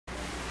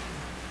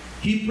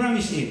He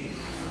promised it.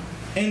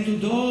 And to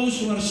those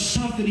who are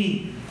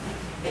suffering,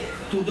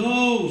 to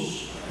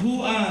those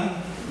who are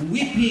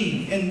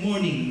weeping and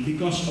mourning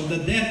because of the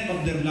death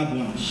of their loved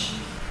ones,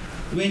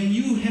 when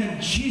you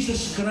have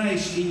Jesus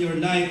Christ in your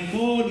life,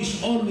 Paul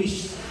is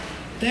always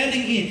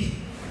telling it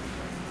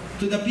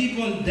to the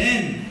people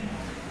then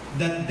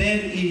that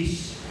there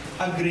is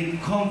a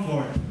great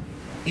comfort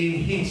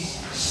in His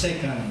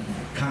second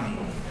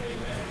coming.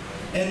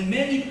 And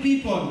many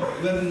people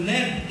were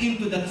led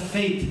into that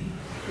faith.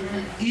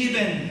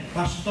 Even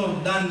Pastor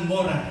Dan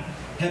Mora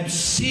have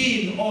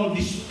seen all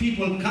these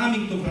people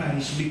coming to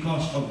Christ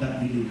because of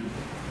that belief.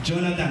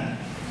 Jonathan,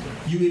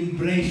 you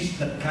embrace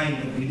that kind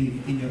of belief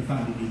in your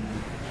family.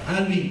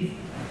 Alvin,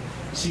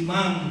 si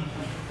Ma'am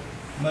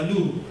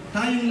Malu,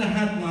 tayong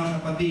lahat mga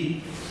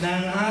kapatid na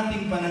ang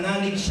ating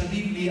pananalig sa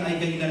Biblia ay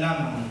ganyan na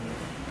lamang.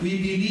 We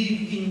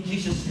believe in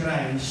Jesus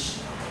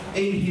Christ,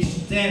 in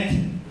His death,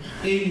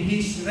 in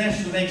His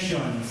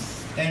resurrection,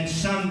 and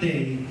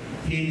someday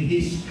in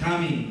His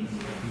coming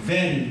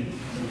very,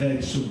 very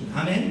soon.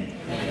 Amen?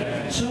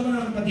 So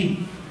mga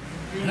kapatid,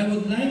 I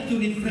would like to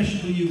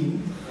refresh to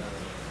you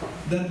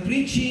the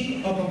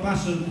preaching of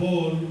Apostle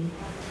Paul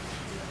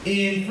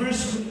in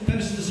 1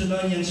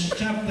 Thessalonians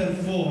chapter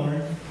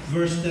 4,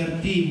 verse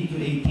 13 to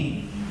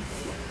 18.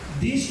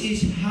 This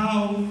is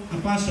how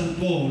Apostle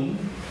Paul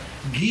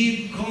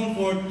give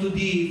comfort to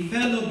the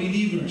fellow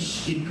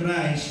believers in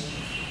Christ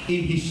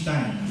in his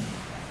time.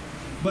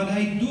 But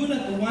I do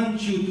not want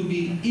you to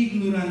be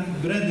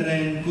ignorant,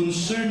 brethren,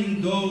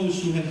 concerning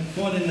those who have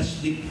fallen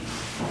asleep,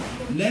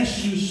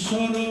 lest you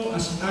sorrow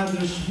as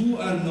others who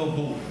are no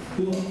hope,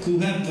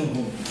 who have no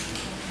hope.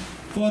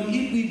 For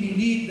if we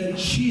believe that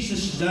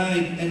Jesus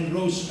died and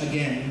rose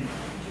again,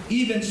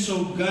 even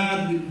so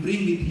God will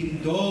bring with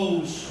Him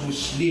those who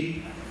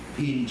sleep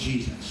in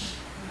Jesus.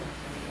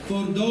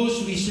 For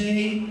this we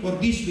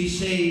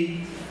say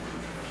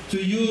to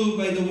you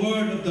by the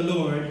word of the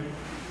Lord,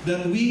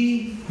 that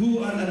we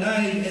who are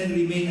alive and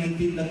remain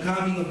until the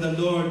coming of the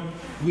Lord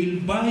will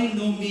by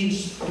no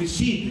means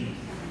precede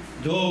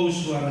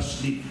those who are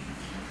asleep.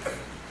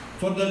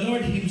 For the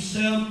Lord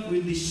Himself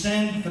will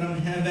descend from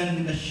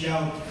heaven with a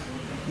shout,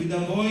 with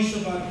the voice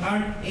of an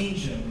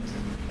archangel,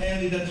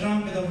 and with the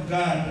trumpet of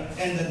God,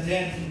 and the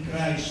dead in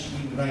Christ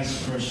will rise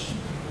first.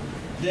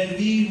 Then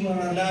we who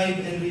are alive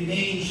and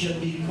remain shall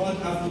be caught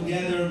up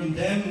together with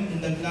them in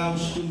the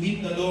clouds to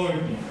meet the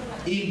Lord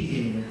in the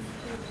air.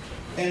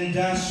 And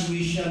thus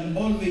we shall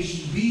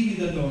always be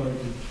with the Lord.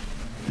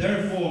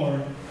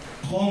 Therefore,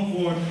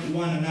 comfort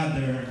one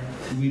another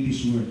with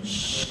these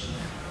words.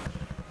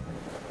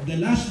 The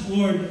last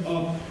word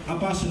of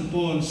Apostle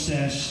Paul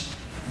says,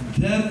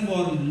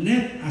 therefore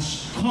let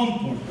us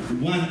comfort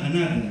one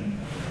another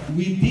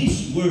with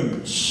these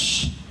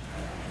words.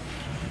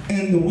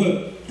 And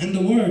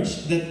the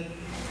words that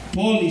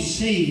Paul is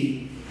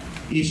saying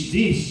is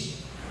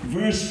this,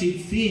 verse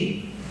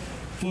 15.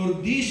 For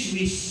this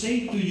we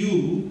say to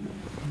you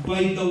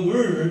by the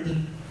word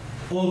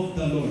of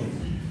the Lord.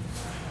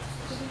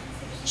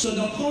 So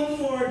the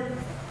comfort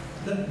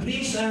that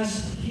brings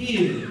us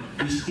here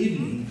this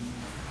evening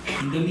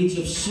in the midst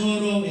of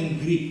sorrow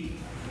and grief,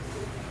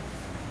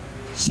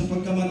 sa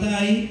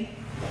pagkamatay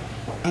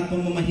at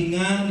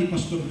pamamahinga ni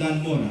Pastor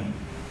Dan Mora,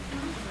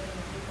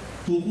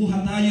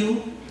 kukuha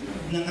tayo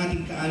ng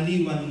ating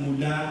kaaliwan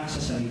mula sa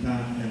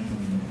salita ng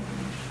Panginoon.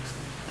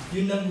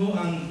 Yun lang po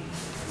ang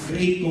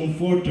great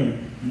comforter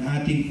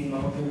na ating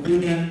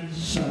mapapukunan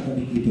sa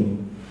gabing ito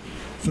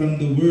from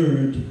the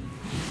Word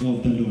of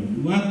the Lord.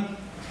 What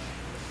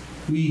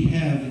we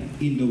have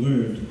in the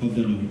Word of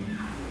the Lord.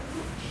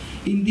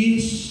 In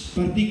this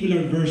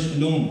particular verse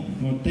alone,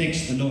 or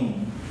text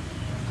alone,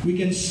 we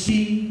can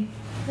see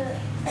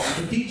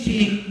the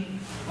teaching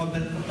of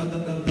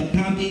the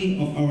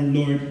coming of our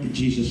Lord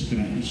Jesus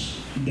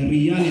Christ, the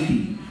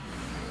reality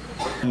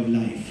of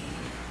life.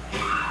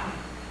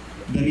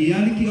 The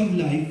reality of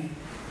life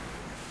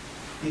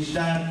is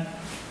that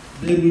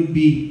there will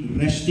be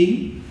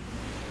resting,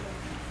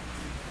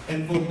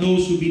 and for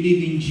those who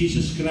believe in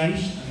Jesus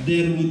Christ,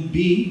 there would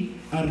be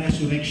a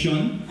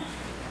resurrection,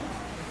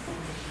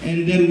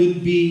 and there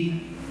would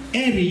be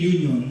a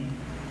reunion,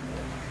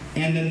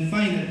 and then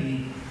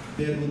finally,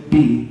 there would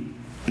be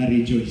a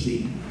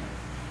rejoicing.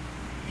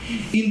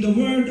 In the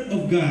Word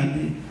of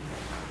God,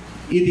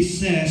 it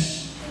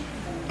says,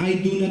 I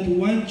do not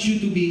want you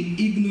to be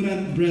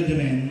ignorant,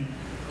 brethren,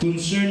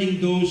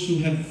 concerning those who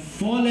have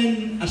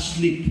fallen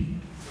asleep.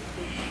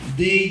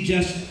 They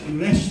just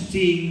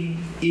resting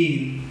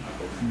in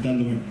the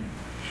Lord.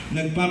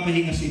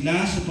 Nagpapahinga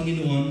sila sa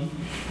Panginoon,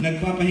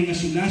 nagpapahinga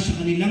sila sa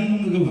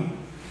kanilang mga gawa.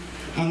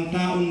 Ang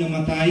taong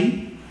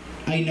namatay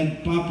ay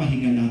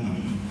nagpapahinga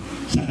lamang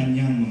sa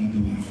kanyang mga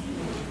gawa.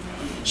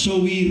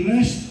 So we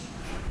rest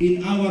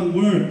in our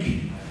work,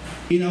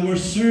 in our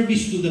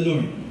service to the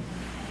Lord.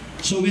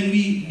 So when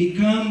we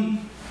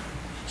become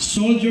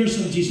soldiers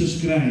of Jesus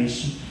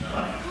Christ,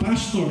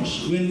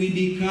 pastors, when we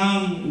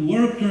become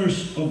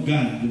workers of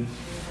God,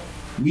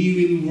 we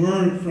will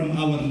work from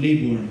our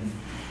labor.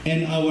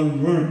 and our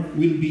work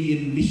will be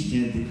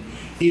enlisted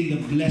in the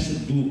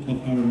blessed book of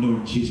our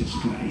Lord Jesus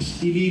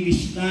Christ.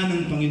 Ililista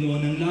ng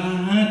Panginoon ang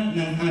lahat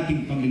ng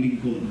ating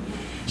paglilingkod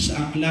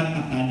sa aklat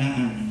at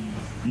talaan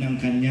ng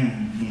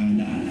kanyang mga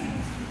alaala.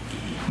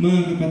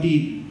 Mga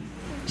kapatid,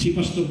 si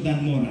Pastor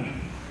Dan Mora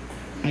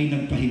ay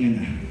nagpahinga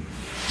na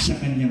sa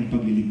kanyang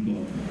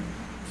paglilingkod.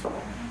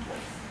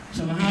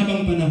 Sa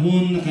mahabang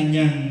panahon na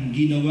kanyang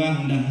ginawa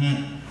ang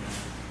lahat,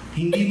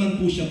 hindi man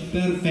po siya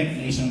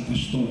perfect na isang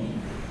pastor.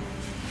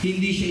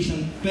 Hindi siya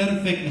isang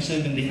perfect na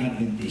Seventh-day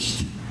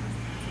Adventist.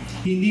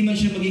 Hindi man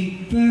siya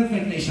maging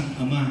perfect na isang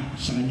ama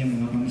sa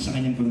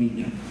kanyang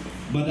pamilya.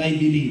 But I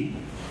believe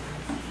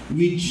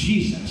with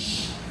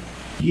Jesus,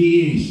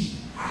 He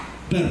is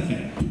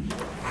perfect.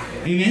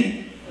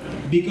 Amen?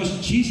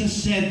 Because Jesus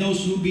said,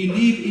 those who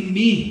believe in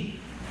me,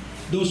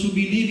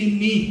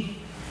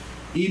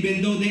 even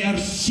though they are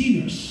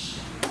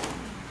sinners,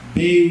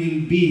 they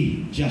will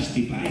be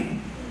justified.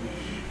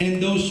 And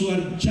those who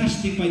are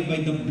justified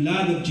by the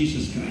blood of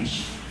Jesus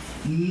Christ,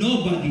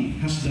 nobody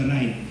has the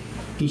right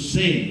to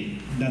say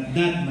that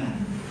that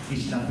man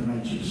is not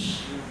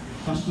righteous.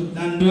 Pastor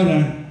Dan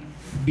Mora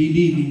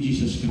believed in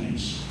Jesus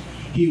Christ.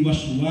 He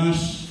was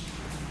washed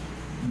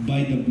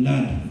by the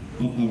blood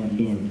of our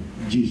Lord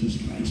Jesus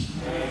Christ.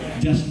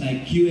 Just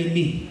like you and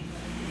me.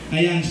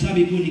 Kaya ang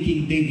sabi po ni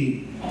King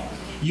David,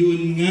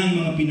 yun nga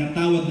mga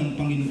pinatawad ng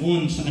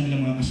Panginoon sa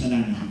kanilang mga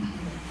kasalanan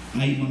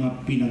ay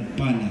mga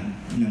pinagpala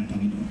ng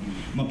Panginoon.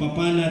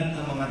 Mapapalad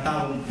ang mga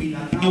taong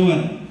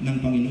pinatawad ng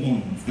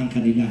Panginoon ang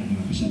kanilang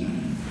mga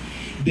kasalanan.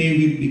 They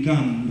will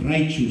become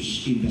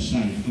righteous in the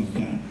sight of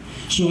God.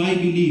 So I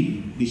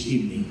believe this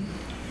evening,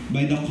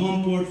 by the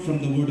comfort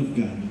from the Word of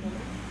God,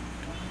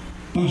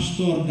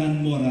 Pastor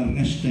Dan Mora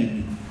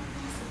rested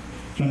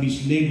from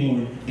his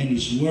labor and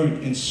his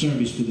work and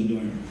service to the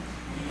Lord.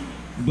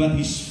 But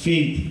his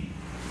faith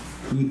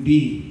would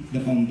be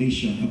the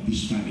foundation of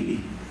this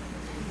family.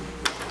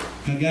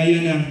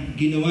 Kagaya ng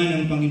ginawa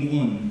ng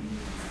Panginoon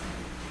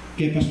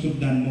kay Pastor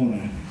Dan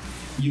Mora,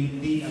 yung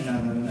din ang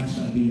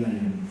naranasan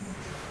biyaya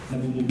na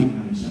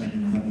bumubuhay sa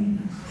kanyang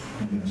pamilya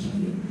hanggang sa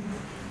ngayon.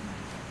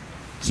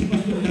 Si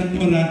Pastor Dan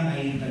Mora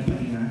ay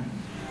nagpahinga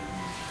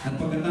at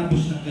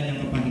pagkatapos ng kanyang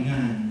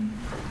kapahingahan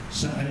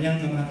sa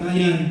kanyang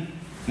kamatayan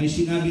ay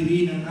sinabi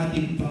rin ng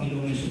ating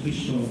Panginoong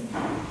Jesucristo,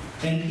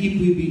 and if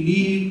we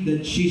believe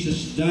that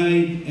Jesus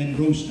died and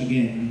rose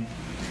again,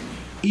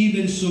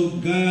 even so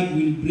God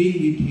will bring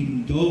with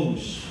Him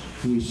those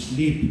who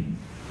sleep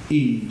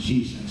in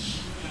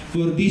Jesus.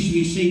 For this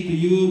we say to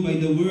you by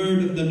the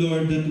word of the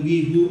Lord, that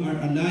we who are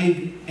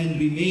alive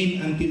and remain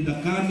until the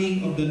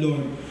coming of the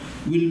Lord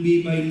will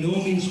be by no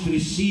means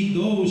precede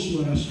those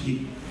who are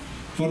asleep.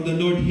 For the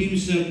Lord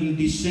Himself will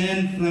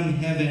descend from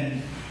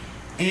heaven,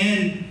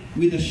 and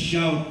with a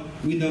shout,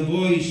 with the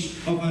voice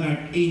of an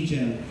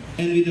archangel,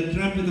 and with the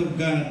trumpet of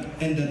God,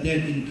 and the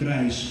dead in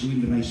Christ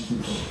will rise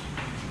first.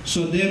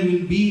 So there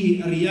will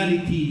be a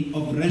reality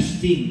of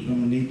resting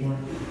from labor,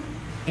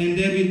 and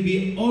there will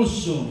be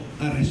also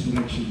a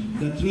resurrection,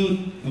 the truth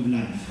of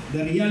life,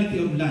 the reality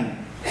of life.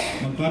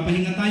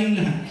 Magpapahinga tayong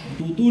lahat,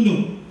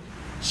 tutulog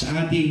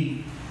sa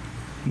ating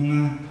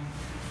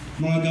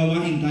mga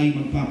gawain tayo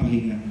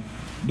magpapahinga.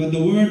 But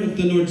the word of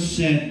the Lord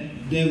said,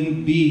 there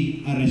will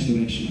be a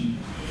resurrection.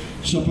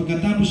 So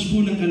pagkatapos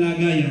po ng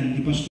kalagayan ni Pastor